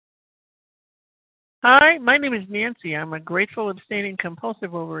Hi, my name is Nancy. I'm a grateful, abstaining,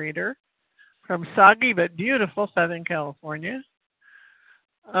 compulsive overeater from soggy but beautiful Southern California.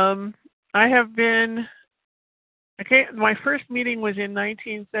 Um, I have been, my first meeting was in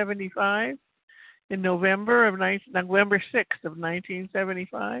 1975, in November 6th of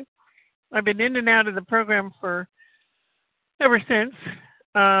 1975. I've been in and out of the program for ever since.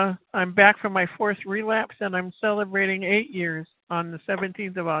 I'm back from my fourth relapse, and I'm celebrating 8 years on the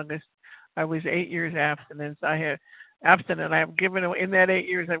 17th of August. I was 8 years abstinent. I have given away, in that 8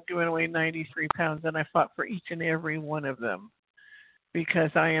 years, I've given away 93 pounds, and I fought for each and every one of them because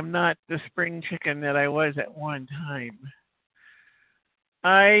I am not the spring chicken that I was at one time.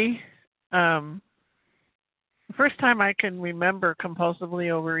 The first time I can remember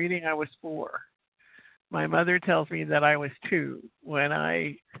compulsively overeating, I was 4. My mother tells me that I was 2 when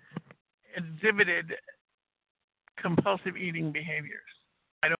I exhibited compulsive eating behaviors.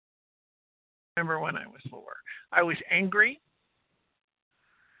 I don't remember when I was 4. I was angry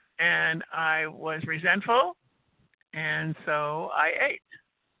and I was resentful, and so I ate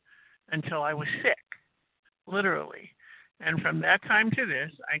until I was sick, literally. And from that time to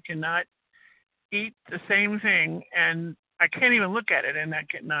this, I cannot eat the same thing, and I can't even look at it and not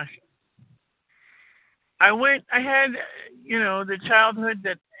get nauseous. I had, the childhood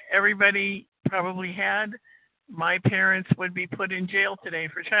that everybody probably had. My parents would be put in jail today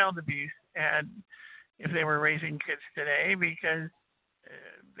for child abuse, and if they were raising kids today, because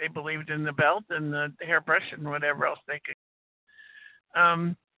they believed in the belt and the hairbrush and whatever else they could.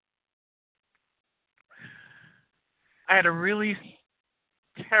 I had a really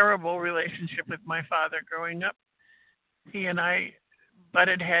terrible relationship with my father growing up. He and I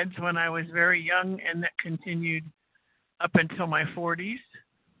butted heads when I was very young, and that continued up until my 40s.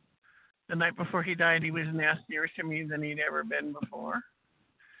 The night before he died, he was nastier to me than he'd ever been before.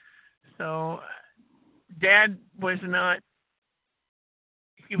 So Dad was not,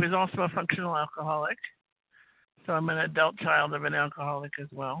 he was also a functional alcoholic. So I'm an adult child of an alcoholic as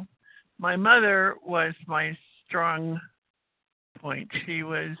well. My mother was my strong point. She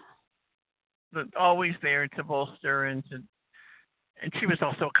was always there to bolster and she was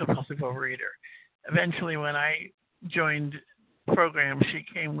also a compulsive overeater. Eventually, when I joined program, she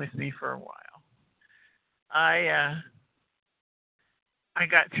came with me for a while. I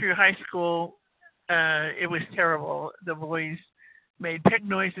got through high school. It was terrible. The boys made pig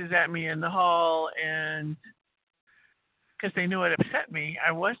noises at me in the hall, and because they knew it upset me.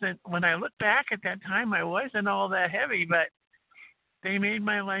 When I look back at that time, I wasn't all that heavy, but they made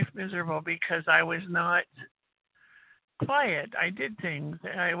my life miserable because I was not quiet. I did things.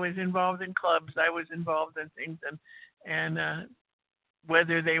 I was involved in clubs. I was involved in things, and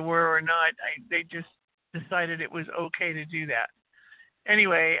whether they were or not, they just decided it was okay to do that.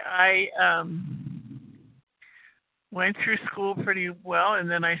 Anyway, I went through school pretty well, and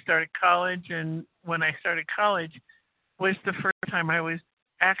then I started college. And when I started college, was the first time I was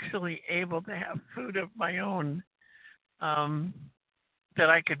actually able to have food of my own that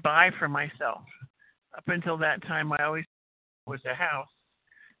I could buy for myself. Up until that time, I always was a house.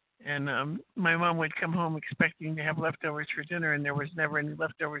 And my mom would come home expecting to have leftovers for dinner, and there was never any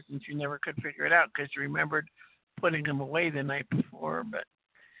leftovers, and she never could figure it out because she remembered putting them away the night before. But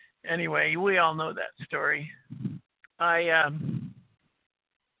anyway, we all know that story. I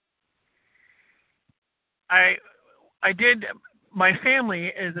did. My family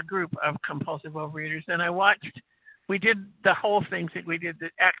is a group of compulsive overeaters, and we did the whole things that we did the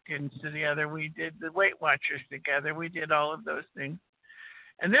Atkins together. We did the Weight Watchers together. We did all of those things.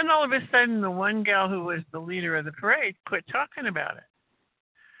 And then all of a sudden, the one gal who was the leader of the parade quit talking about it.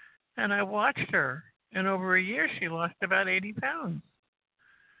 And I watched her, and over a year, she lost about 80 pounds.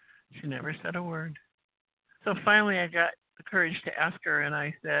 She never said a word. So finally, I got the courage to ask her, and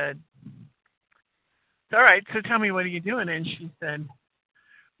I said, all right, so tell me, what are you doing? And she said,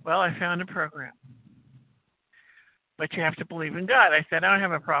 well, I found a program. But you have to believe in God. I said, I don't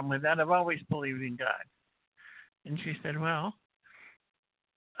have a problem with that. I've always believed in God. And she said, well,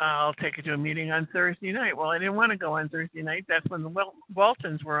 I'll take you to a meeting on Thursday night. Well, I didn't want to go on Thursday night. That's when the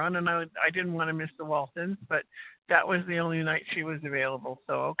Waltons were on, and I didn't want to miss the Waltons, but that was the only night she was available.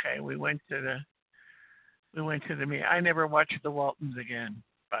 So, okay, we went to the meeting. I never watched the Waltons again,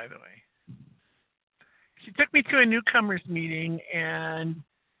 by the way. She took me to a newcomers meeting, and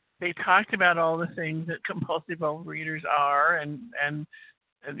they talked about all the things that compulsive overeaters are, and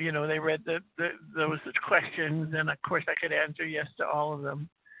they read those questions, and of course I could answer yes to all of them.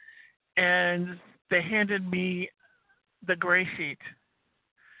 And they handed me the gray sheet.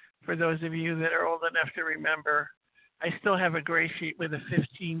 For those of you that are old enough to remember, I still have a gray sheet with a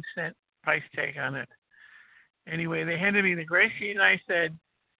 15-cent price tag on it. Anyway, they handed me the gray sheet, and I said,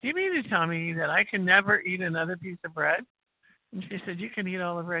 "Do you mean to tell me that I can never eat another piece of bread?" And she said, "You can eat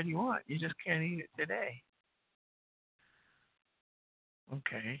all the bread you want. You just can't eat it today."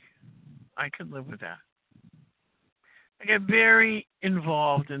 Okay, I could live with that. I got very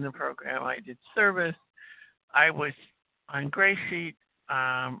involved in the program. I did service. I was on gray sheet.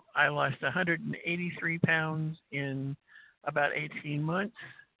 I lost 183 pounds in about 18 months.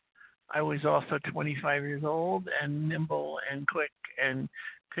 I was also 25 years old and nimble and quick and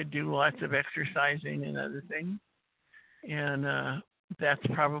could do lots of exercising and other things. And that's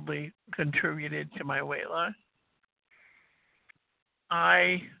probably contributed to my weight loss.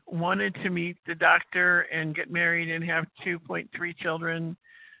 I wanted to meet the doctor and get married and have 2.3 children,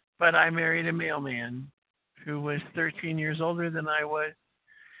 but I married a mailman who was 13 years older than I was,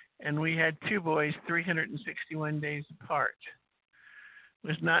 and we had two boys 361 days apart. It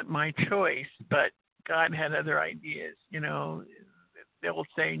was not my choice, but God had other ideas. You know, the old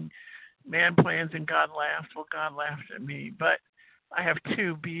saying, man plans and God laughs. Well, God laughed at me, but I have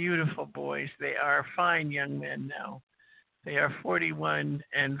two beautiful boys. They are fine young men now. They are 41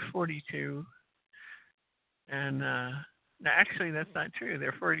 and 42. And actually, that's not true.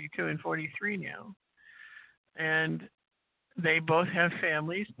 They're 42 and 43 now. And they both have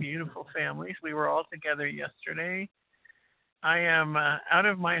families, beautiful families. We were all together yesterday. I am out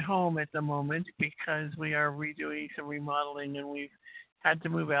of my home at the moment because we are redoing some remodeling and we've had to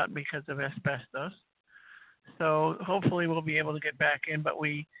move out because of asbestos. So hopefully we'll be able to get back in. But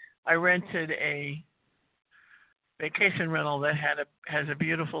I rented a vacation rental that has a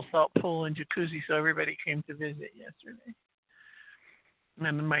beautiful salt pool and jacuzzi, so everybody came to visit yesterday.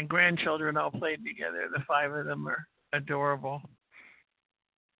 And my grandchildren all played together. The five of them are adorable.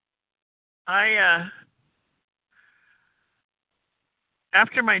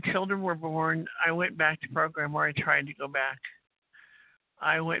 After my children were born, I went back to program where I tried to go back.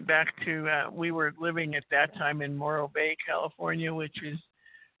 I went back to, we were living at that time in Morro Bay, California, which is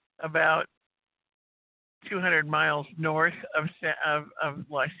about 200 miles north of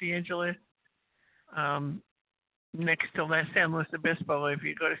Los Angeles, next to San Luis Obispo. If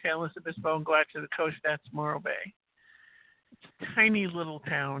you go to San Luis Obispo and go out to the coast, that's Morro Bay. It's a tiny little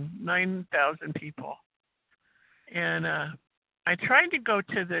town, 9,000 people. And I tried to go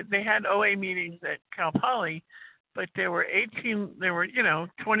to they had OA meetings at Cal Poly, but there were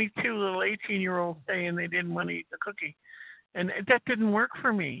 22 little 18-year-olds saying they didn't want to eat the cookie. And that didn't work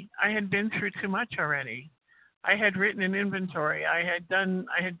for me. I had been through too much already. I had written an inventory. I had done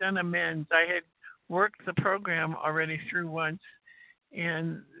amends. I had worked the program already through once,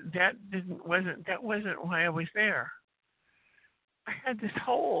 and that wasn't why I was there. I had this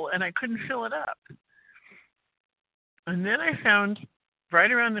hole and I couldn't fill it up. And then I found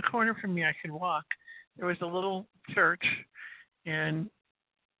right around the corner from me I could walk. There was a little church, and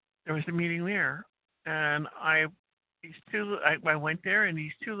there was a meeting there. And I went there, and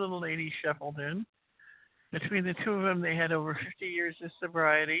these two little ladies shuffled in. Between the two of them, they had over 50 years of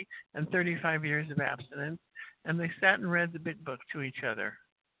sobriety and 35 years of abstinence, and they sat and read the big book to each other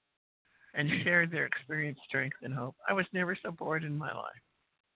and shared their experience, strength, and hope. I was never so bored in my life.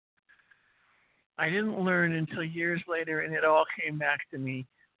 I didn't learn until years later, and it all came back to me.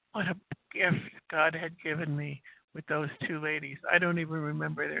 What a gift God had given me with those two ladies. I don't even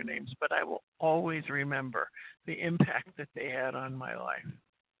remember their names, but I will always remember the impact that they had on my life.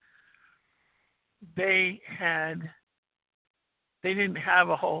 They didn't have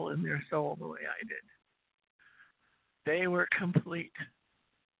a hole in their soul the way I did. They were complete.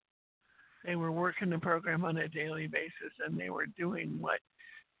 They were working the program on a daily basis, and they were doing what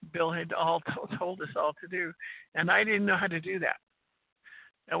Bill had told us all to do. And I didn't know how to do that.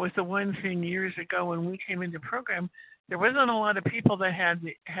 That was the one thing years ago when we came into program. There wasn't a lot of people that had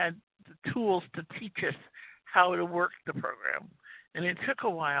the tools to teach us how to work the program. And it took a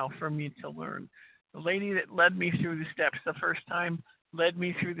while for me to learn. The lady that led me through the steps the first time led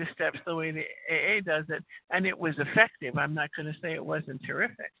me through the steps the way the AA does it, and it was effective. I'm not going to say it wasn't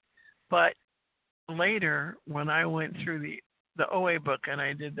terrific. But later, when I went through the OA book and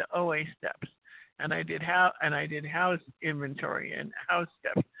I did the OA steps, and I did house inventory and house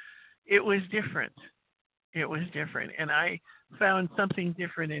steps, it was different. It was different, and I found something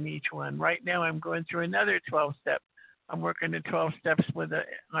different in each one. Right now, I'm going through another 12 step. I'm working the 12 steps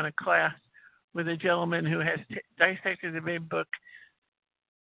on a class with a gentleman who has dissected the big book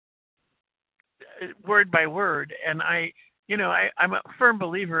word by word, and I'm a firm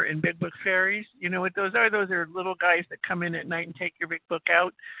believer in big book fairies. You know what those are? Those are little guys that come in at night and take your big book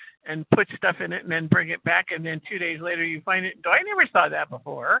out and put stuff in it and then bring it back, and then 2 days later you find it. I never saw that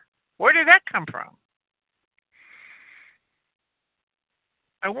before. Where did that come from?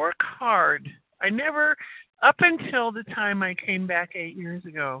 I work hard. I never, up until the time I came back 8 years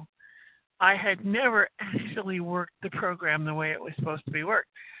ago, I had never actually worked the program the way it was supposed to be worked.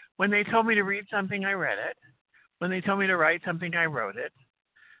 When they told me to read something, I read it. When they told me to write something, I wrote it.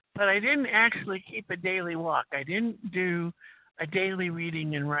 But I didn't actually keep a daily walk. I didn't do a daily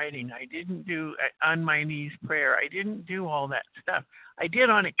reading and writing. I didn't do on my knees prayer. I didn't do all that stuff. I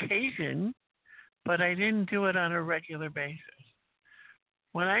did on occasion, but I didn't do it on a regular basis.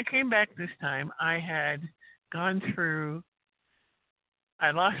 When I came back this time, I had gone through,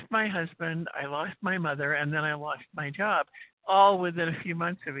 I lost my husband, I lost my mother, and then I lost my job, all within a few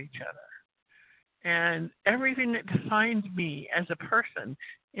months of each other. And everything that defined me as a person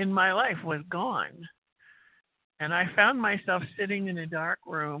in my life was gone. And I found myself sitting in a dark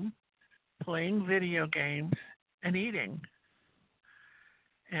room, playing video games and eating.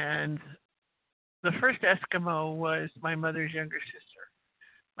 And the first Eskimo was my mother's younger sister.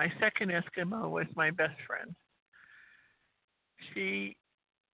 My second Eskimo was my best friend. She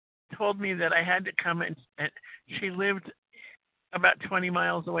told me that I had to come and she lived about 20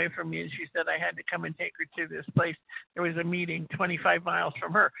 miles away from me, and she said I had to come and take her to this place. There was a meeting 25 miles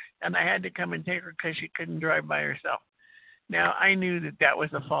from her, and I had to come and take her because she couldn't drive by herself. Now, I knew that that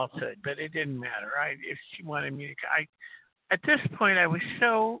was a falsehood, but it didn't matter. If she wanted me to, at this point, I was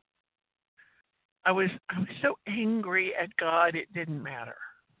so angry at God, it didn't matter.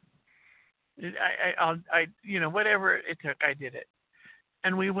 Whatever it took, I did it.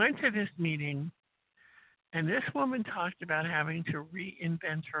 And we went to this meeting, and this woman talked about having to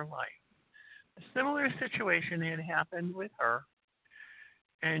reinvent her life. A similar situation had happened with her,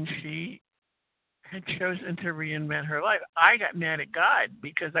 and she had chosen to reinvent her life. I got mad at God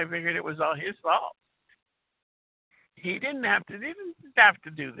because I figured it was all his fault. He didn't have to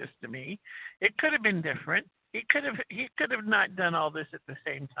do this to me. It could have been different. He could have not done all this at the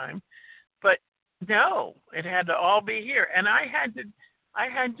same time. But no, it had to all be here. And I had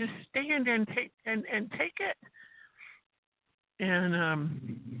to stand and take it. And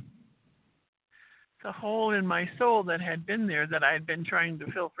the hole in my soul that had been there, that I had been trying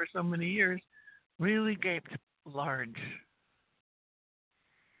to fill for so many years, really gaped large.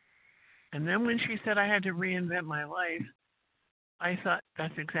 And then when she said I had to reinvent my life, I thought,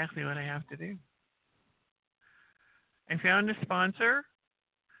 that's exactly what I have to do. I found a sponsor.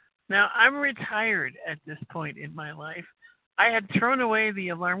 Now, I'm retired at this point in my life. I had thrown away the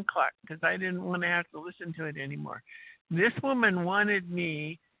alarm clock because I didn't want to have to listen to it anymore. This woman wanted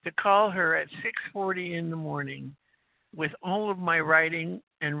me to call her at 6:40 in the morning with all of my writing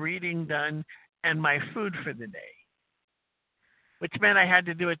and reading done and my food for the day, which meant I had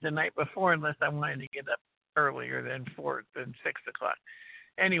to do it the night before unless I wanted to get up earlier than 6 o'clock.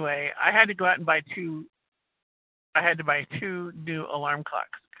 Anyway, I had to go out and buy two new alarm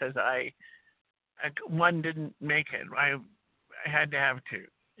clocks because one didn't make it. I had to have two.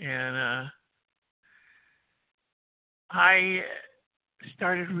 And I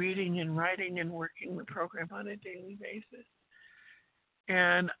started reading and writing and working the program on a daily basis.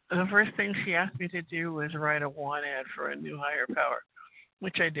 And the first thing she asked me to do was write a want ad for a new higher power,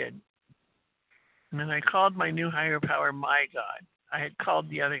 which I did. And I called my new higher power my God. I had called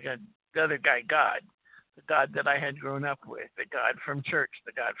the other guy God, the God that I had grown up with, the God from church,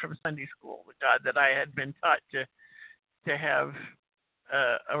 the God from Sunday school, the God that I had been taught to have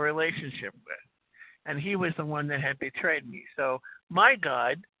a relationship with. And he was the one that had betrayed me. So my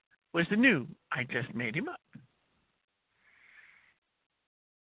God was new. I just made him up.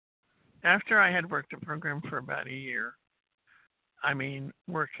 After I had worked the program for about a year,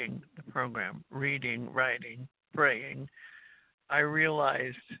 working the program, reading, writing, praying, I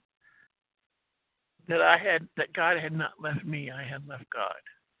realized that God had not left me. I had left God.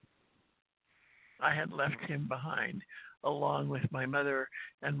 I had left him behind, along with my mother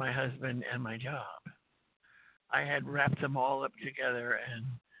and my husband and my job. I had wrapped them all up together and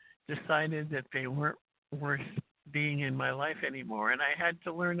decided that they weren't worth being in my life anymore, and I had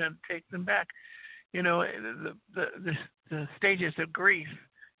to learn how to take them back. You know, the stages of grief,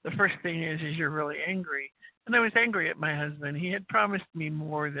 the first thing is you're really angry. And I was angry at my husband. He had promised me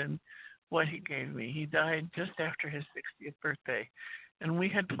more than what he gave me. He died just after his 60th birthday, and we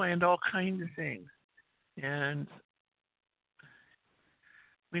had planned all kinds of things, and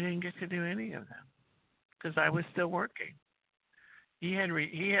we didn't get to do any of them because I was still working. He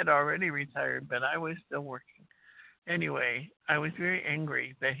had already retired, but I was still working. Anyway, I was very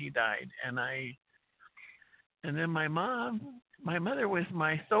angry that he died, and then my mother was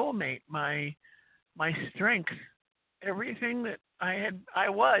my soulmate, my strength, everything that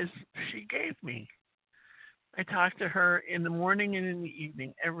She gave me. I talked to her in the morning and in the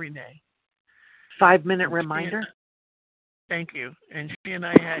evening every day. 5-minute And reminder? thank you. And she and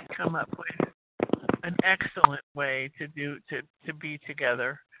I had come up with an excellent way to be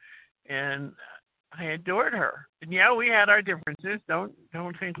together, and I adored her. And yeah, we had our differences. Don't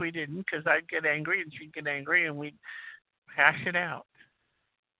think we didn't, because I'd get angry and she'd get angry, and we'd hash it out.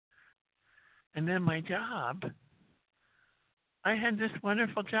 And then my job, I had this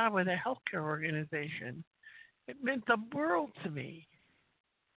wonderful job with a healthcare organization. It meant the world to me,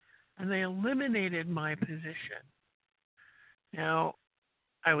 and they eliminated my position. Now,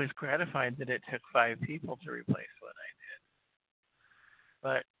 I was gratified that it took 5 people to replace what I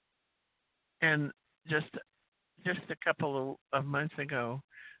did. But and just a couple of months ago,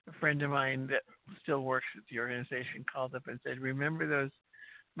 a friend of mine that still works at the organization called up and said, Remember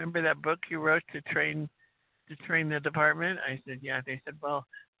that book you wrote to train the department?" I said, "Yeah." They said, "Well,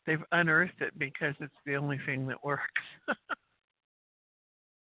 they've unearthed it because it's the only thing that works."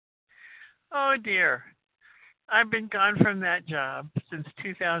 Oh dear. I've been gone from that job since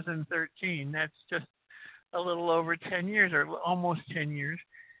 2013. That's just a little over 10 years, or almost 10 years.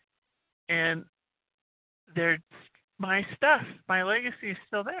 And they're my stuff, my legacy is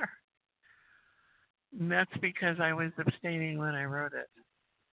still there. And that's because I was abstaining when I wrote it.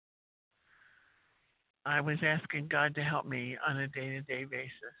 I was asking God to help me on a day-to-day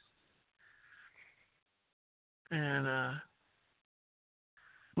basis. And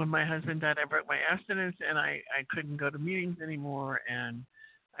when my husband died, I broke my abstinence, and I couldn't go to meetings anymore. And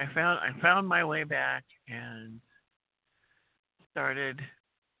I found my way back and started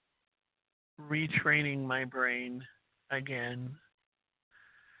retraining my brain again.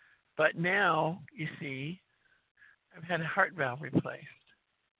 But now, you see, I've had a heart valve replaced.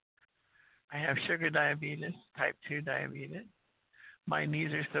 I have sugar diabetes, type 2 diabetes. My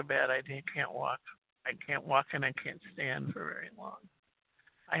knees are so bad I can't walk. I can't walk and I can't stand for very long.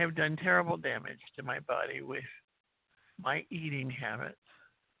 I have done terrible damage to my body with my eating habits.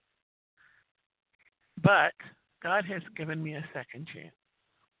 But God has given me a second chance.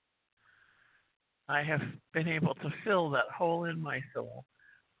 I have been able to fill that hole in my soul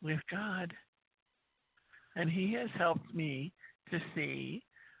with God. And He has helped me to see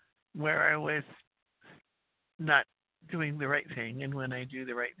where I was not doing the right thing, and when I do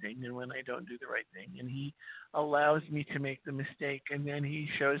the right thing, and when I don't do the right thing. And He allows me to make the mistake, and then He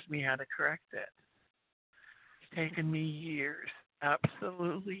shows me how to correct it. It's taken me years,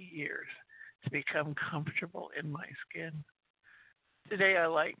 absolutely years, to become comfortable in my skin. Today I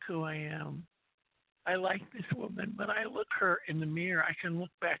like who I am. I like this woman. When I look her in the mirror, I can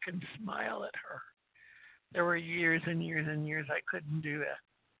look back and smile at her. There were years and years and years I couldn't do that.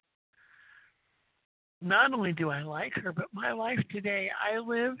 Not only do I like her, but my life today, I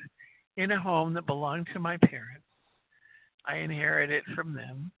live in a home that belonged to my parents. I inherited it from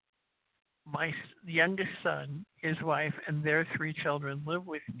them. My youngest son, his wife, and their 3 children live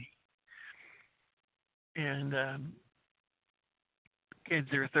with me. And kids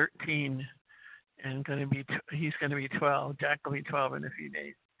are 13 and he's going to be 12. Jack will be 12 in a few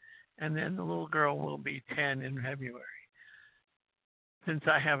days. And then the little girl will be 10 in February.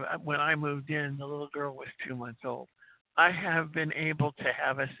 When I moved in, the little girl was 2 months old. I have been able to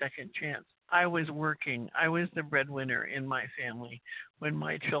have a second chance. I was working. I was the breadwinner in my family when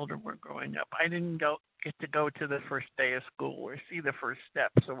my children were growing up. I didn't get to go to the first day of school or see the first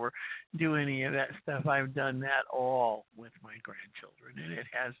steps or do any of that stuff. I've done that all with my grandchildren, and it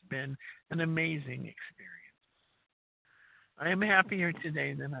has been an amazing experience. I am happier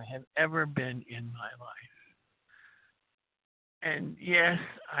today than I have ever been in my life. And yes,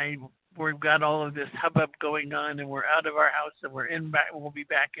 we've got all of this hubbub going on, and we're out of our house, and we'll be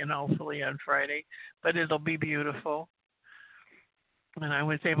back in hopefully on Friday, but it'll be beautiful. And I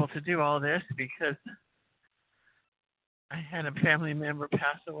was able to do all this because I had a family member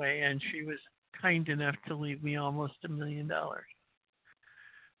pass away, and she was kind enough to leave me almost $1 million, or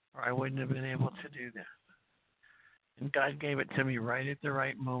I wouldn't have been able to do that. And God gave it to me right at the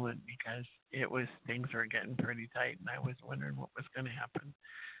right moment, because things were getting pretty tight, and I was wondering what was going to happen.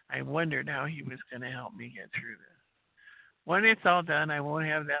 I wondered how He was going to help me get through this. When it's all done, I won't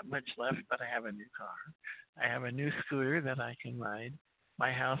have that much left, but I have a new car. I have a new scooter that I can ride.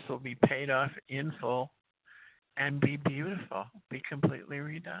 My house will be paid off in full and be beautiful, be completely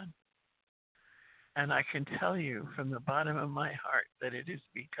redone. And I can tell you from the bottom of my heart that it is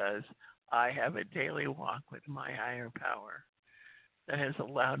because I have a daily walk with my higher power that has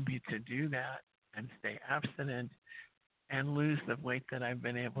allowed me to do that and stay abstinent and lose the weight that I've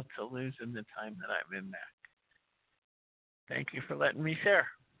been able to lose in the time that I've been back. Thank you for letting me share.